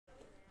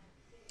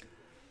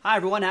Hi,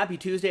 everyone. Happy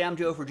Tuesday. I'm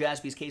Joe for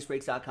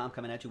jaspyscasebreaks.com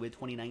coming at you with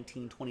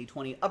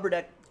 2019-2020 Upper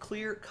Deck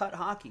Clear Cut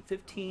Hockey.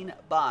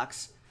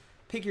 15-box.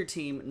 Pick your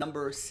team,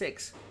 number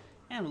 6.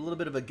 And a little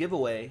bit of a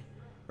giveaway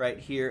right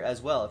here as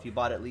well if you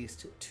bought at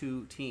least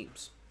 2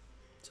 teams.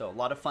 So a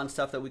lot of fun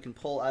stuff that we can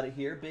pull out of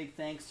here. Big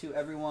thanks to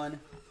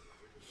everyone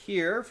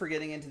here for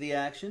getting into the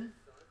action.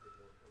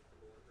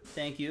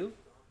 Thank you.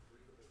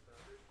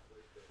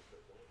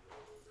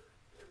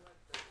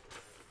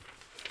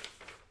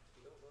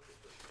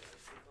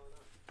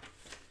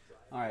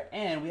 All right,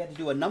 and we had to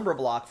do a number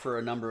block for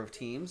a number of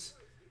teams.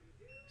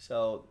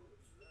 So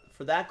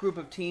for that group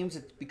of teams,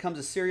 it becomes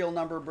a serial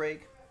number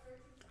break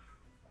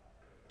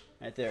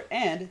right there.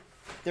 And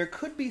there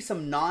could be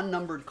some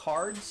non-numbered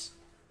cards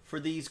for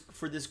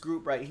this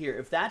group right here.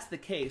 If that's the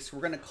case,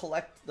 we're going to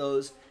collect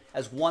those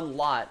as one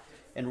lot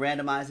and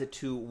randomize it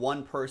to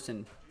one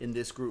person in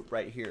this group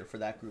right here for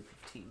that group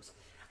of teams.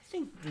 I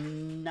think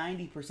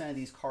 90% of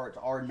these cards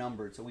are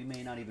numbered, so we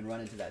may not even run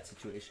into that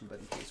situation, but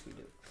in case we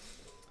do.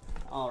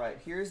 All right,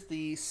 here's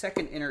the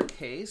second inner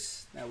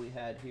case that we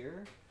had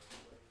here.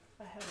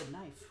 I have a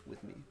knife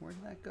with me. Where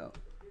did that go?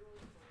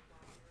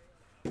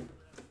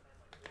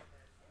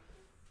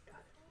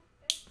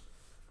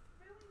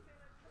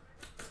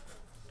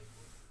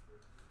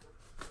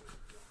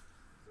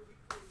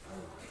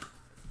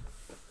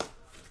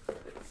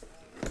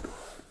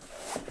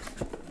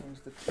 There's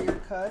the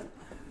clear cut.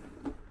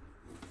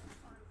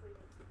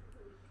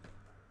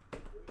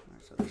 All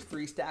right, so there's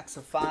 3 stacks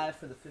of 5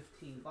 for the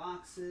 15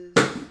 boxes.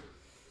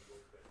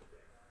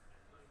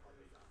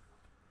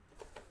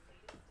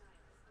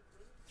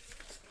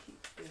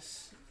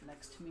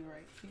 Next to me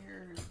right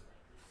here.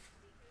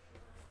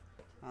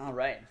 All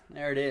right,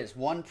 there it is.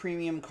 1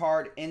 premium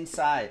card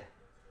inside.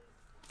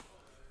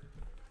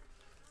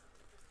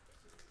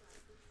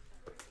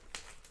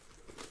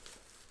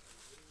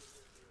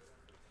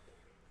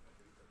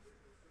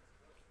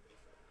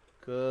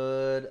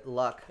 Good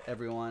luck,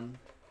 everyone.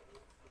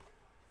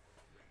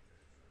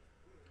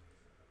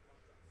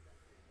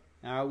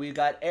 All right, we've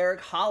got Eric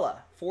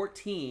Holla,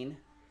 14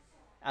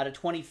 out of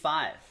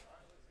 25.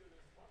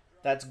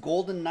 That's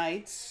Golden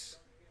Knights.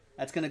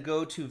 That's going to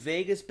go to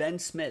Vegas. Ben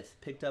Smith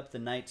picked up the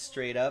Knights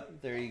straight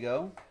up. There you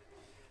go.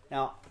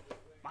 Now,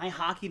 my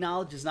hockey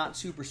knowledge is not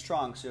super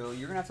strong, so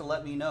you're going to have to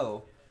let me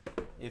know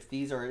if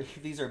these are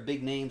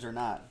big names or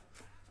not.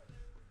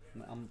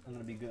 I'm going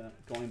to be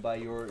going by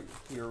your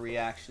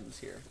reactions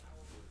here.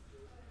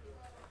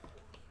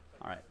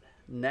 All right.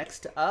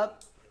 Next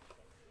up,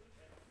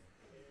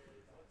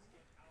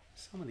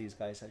 some of these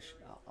guys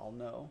I'll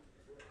know.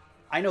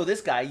 I know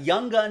this guy,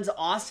 Young Guns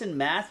Austin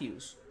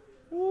Matthews.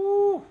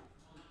 Woo!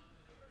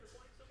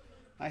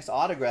 Nice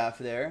autograph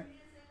there.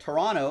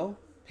 Toronto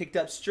picked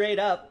up straight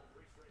up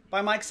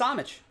by Mike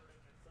Somich.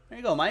 There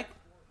you go, Mike.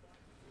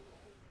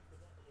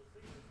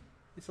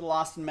 This little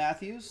Austin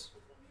Matthews.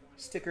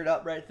 Stickered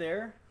up right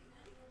there.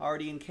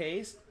 Already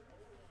encased.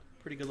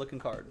 Pretty good looking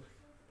card.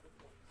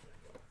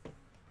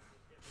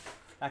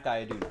 That guy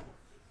I do know.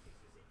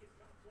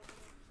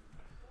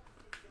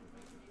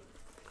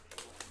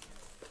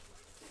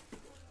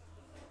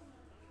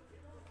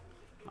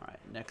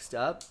 Next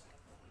up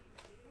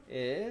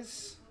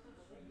is,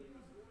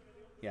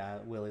 yeah,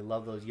 Willie,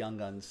 love those Young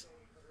Guns.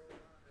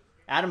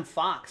 Adam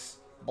Fox,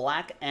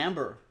 Black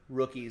Amber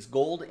rookies,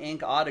 gold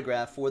ink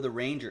autograph for the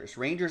Rangers.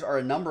 Rangers are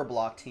a number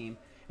block team,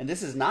 and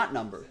this is not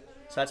numbered.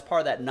 So that's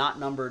part of that not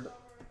numbered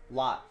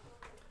lot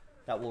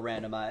that we'll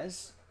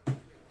randomize.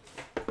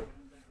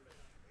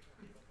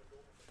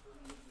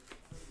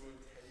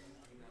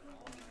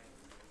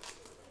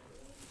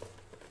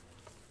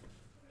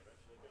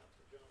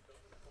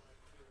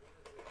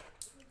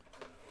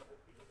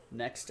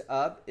 Next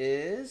up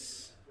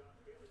is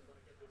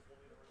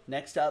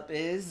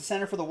the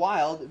center for the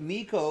Wild,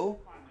 Mikko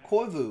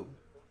Koivu.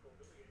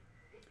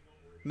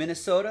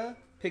 Minnesota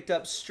picked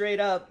up straight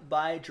up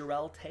by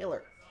Jarrell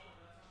Taylor.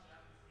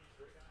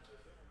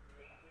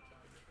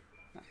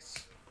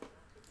 Nice.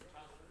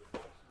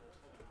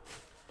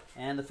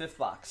 And the 5th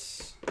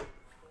box.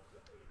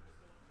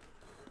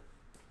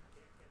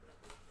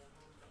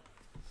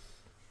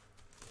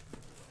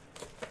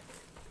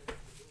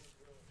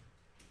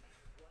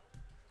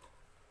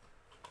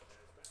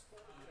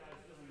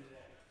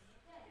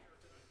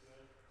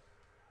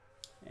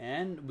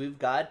 And we've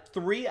got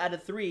 3 out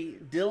of 3,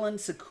 Dylan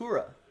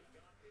Sakura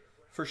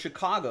for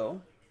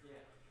Chicago.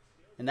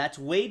 And that's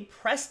Wade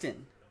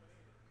Preston.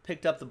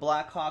 Picked up the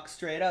Blackhawks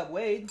straight up.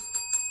 Wade,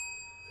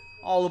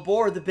 all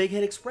aboard the Big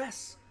Hit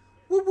Express.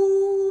 Woo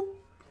woo!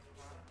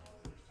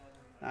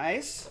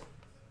 Nice.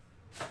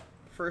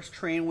 First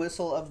train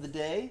whistle of the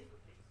day.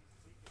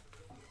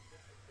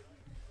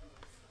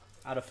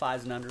 Out of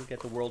 5s and under, get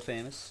the world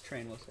famous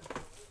train whistle.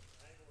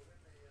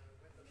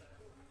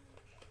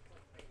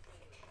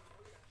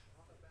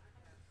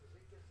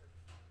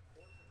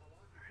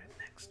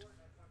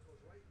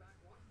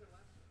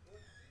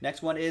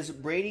 Next one is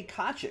Brady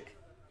Tkachuk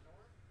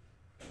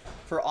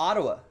for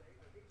Ottawa.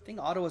 I think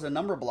Ottawa's a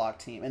number block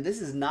team, and this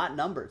is not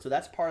numbered, so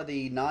that's part of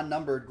the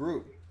non-numbered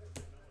group.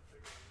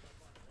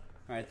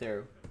 Right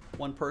there.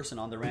 One person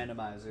on the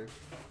randomizer,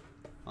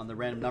 on the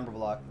random number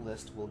block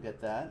list will get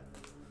that.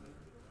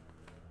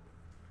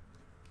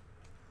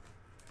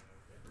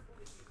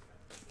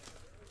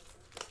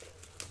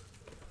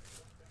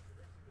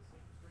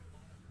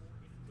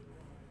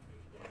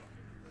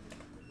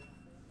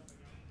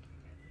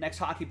 Next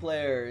hockey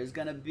player is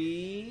going to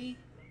be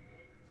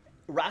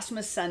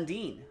Rasmus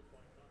Sandin.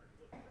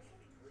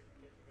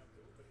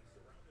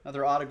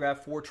 Another autograph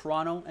for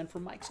Toronto and for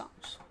Mike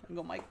Somers. There you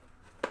go, Mike.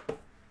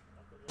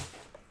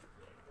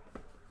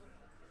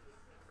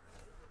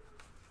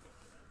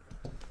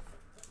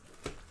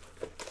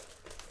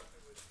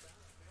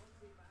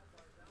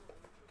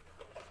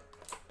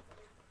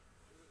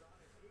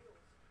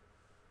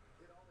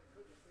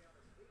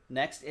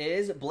 Next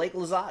is Blake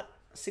Lizotte,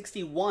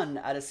 61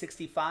 out of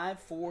 65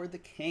 for the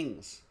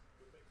Kings.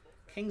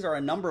 Kings are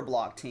a number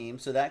block team,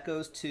 so that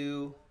goes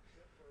to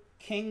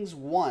Kings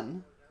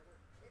 1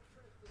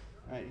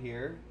 right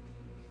here.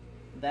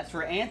 That's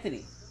for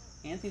Anthony.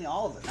 Anthony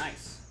Oliver,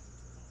 nice.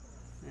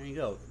 There you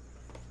go.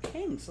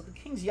 Kings, so the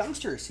Kings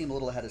youngsters seem a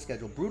little ahead of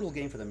schedule. Brutal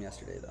game for them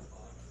yesterday, though.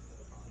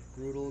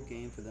 Brutal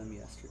game for them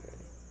yesterday.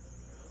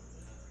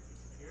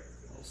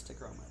 A little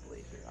sticker on my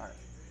blade here. All right.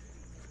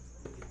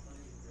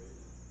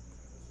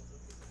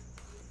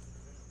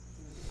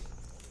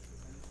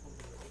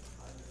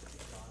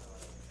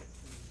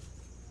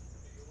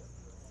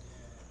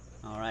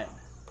 All right,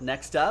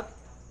 next up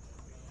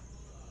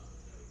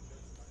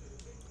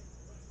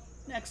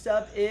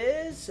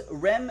is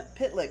Rem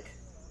Pitlick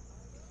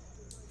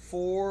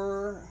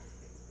for,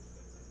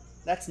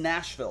 that's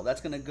Nashville.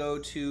 That's going to go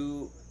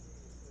to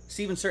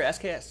Steven Sir,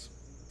 SKS,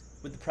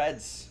 with the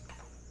Preds.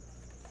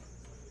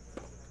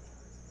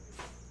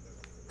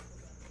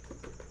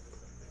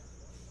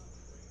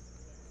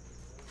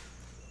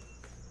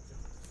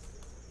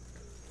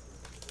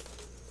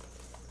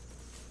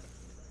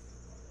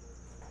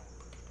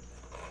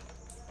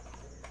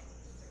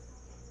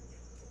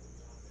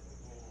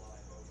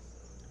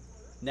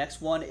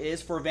 Next one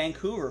is for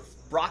Vancouver,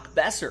 Brock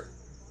Besser.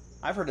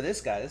 I've heard of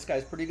this guy. This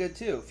guy's pretty good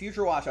too.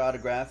 Future Watch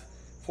autograph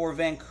for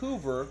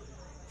Vancouver.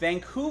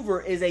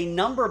 Vancouver is a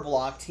number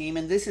block team,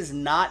 and this is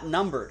not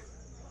numbered.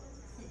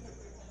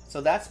 So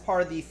that's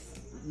part of the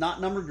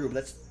not numbered group.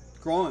 That's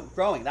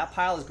growing. That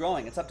pile is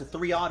growing. It's up to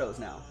 3 autos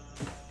now.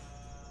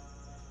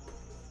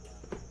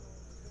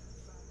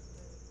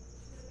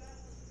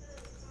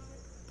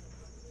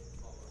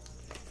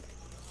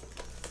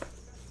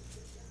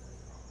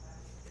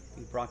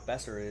 Brock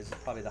Besser is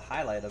probably the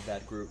highlight of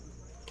that group.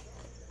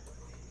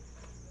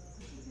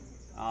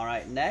 All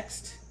right,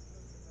 next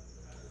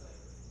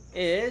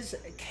is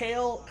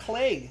Cale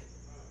Clegg.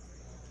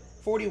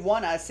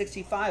 41 out of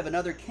 65,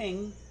 another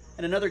King,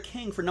 and another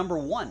King for number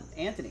 1,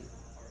 Anthony.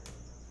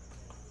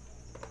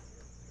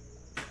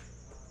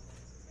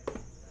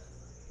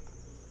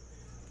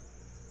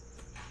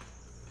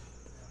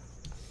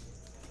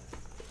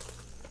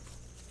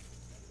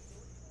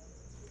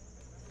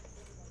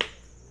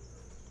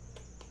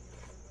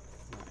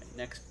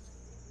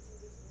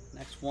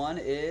 Next one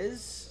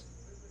is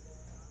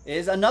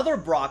another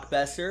Brock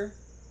Besser,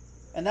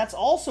 and that's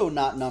also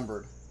not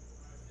numbered.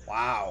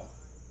 Wow.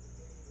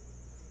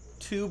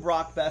 2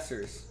 Brock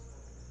Bessers.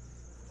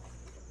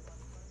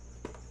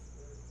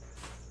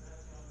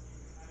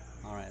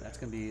 All right, that's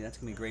gonna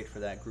be great for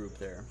that group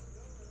there.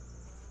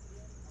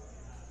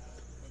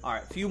 All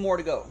right, a few more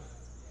to go.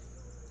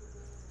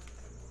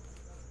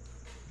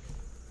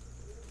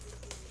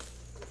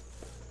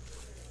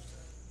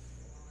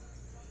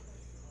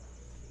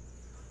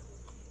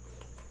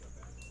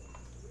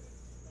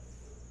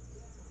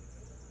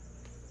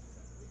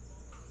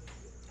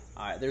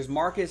 All right, there's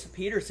Marcus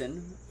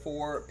Peterson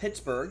for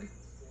Pittsburgh.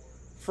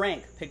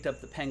 Frank picked up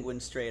the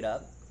Penguins straight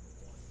up.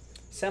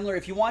 Semler,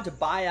 if you want to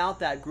buy out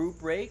that group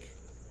break,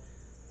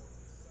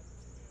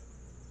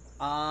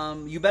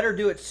 you better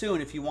do it soon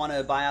if you want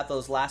to buy out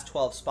those last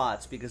 12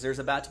 spots, because there's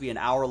about to be an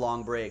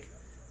hour-long break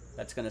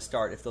that's going to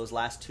start if those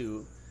last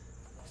 2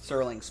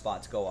 Sterling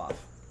spots go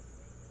off.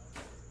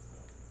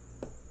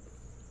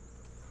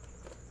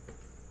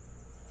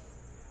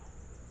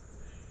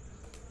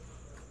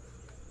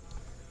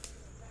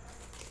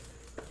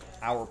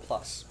 Hour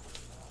plus.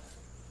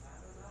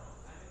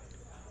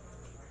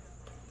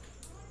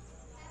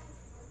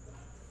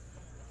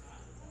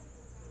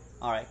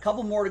 All right, a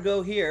couple more to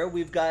go here.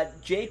 We've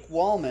got Jake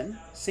Wallman,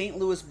 St.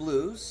 Louis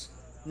Blues,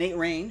 Nate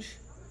Range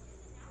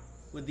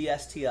with the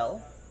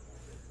STL.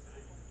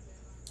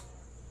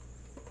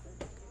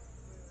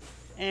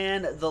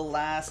 And the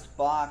last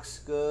box,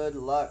 good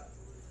luck.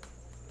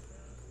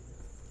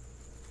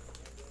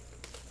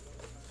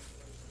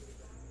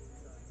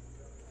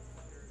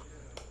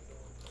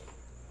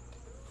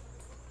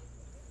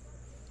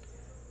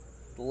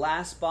 The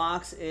last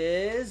box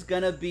is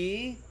going to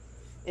be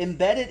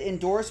Embedded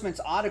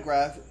Endorsements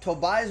autograph,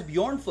 Tobias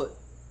Bjornfoot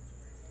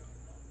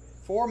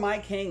for my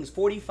Kings,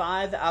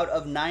 45 out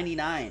of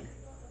 99.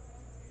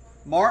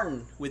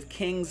 Martin with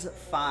Kings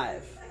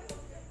 5.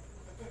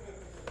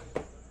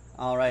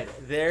 All right,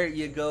 there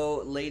you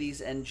go,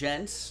 ladies and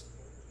gents.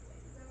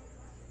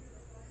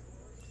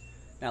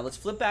 Now let's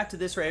flip back to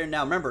this right here.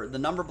 Now remember, the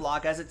number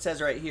block, as it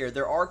says right here,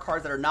 there are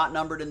cards that are not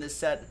numbered in this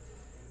set.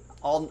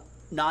 All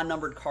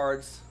non-numbered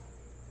cards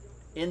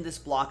in this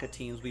block of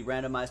teams we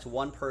randomized to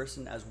one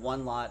person as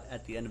one lot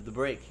at the end of the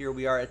break. Here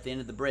we are at the end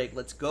of the break.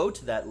 Let's go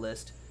to that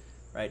list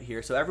right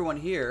here. So everyone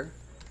here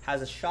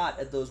has a shot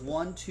at those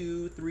 1,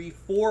 2, 3,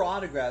 4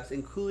 autographs,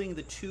 including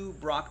the 2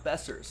 Brock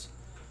Bessers.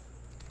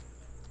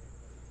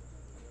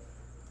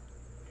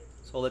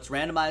 So let's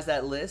randomize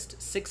that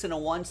list. 6 and a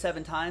 1,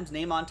 7 times.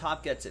 Name on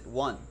top gets it.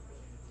 1,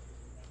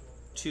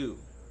 2,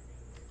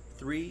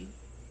 3,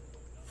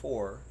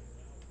 4,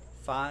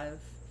 5,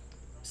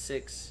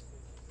 6,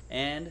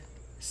 and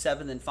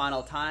 7th and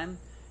final time.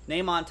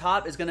 Name on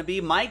top is going to be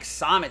Mike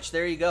Somich.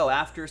 There you go.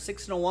 After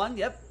 6 and a 1,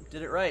 yep,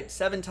 did it right.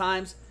 7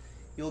 times,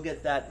 you'll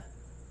get that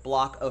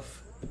block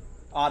of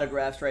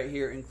autographs right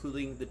here,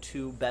 including the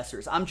 2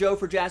 Bessers. I'm Joe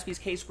for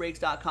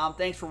JaspysCaseBreaks.com.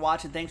 Thanks for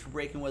watching. Thanks for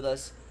breaking with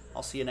us.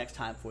 I'll see you next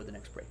time for the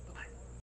next break.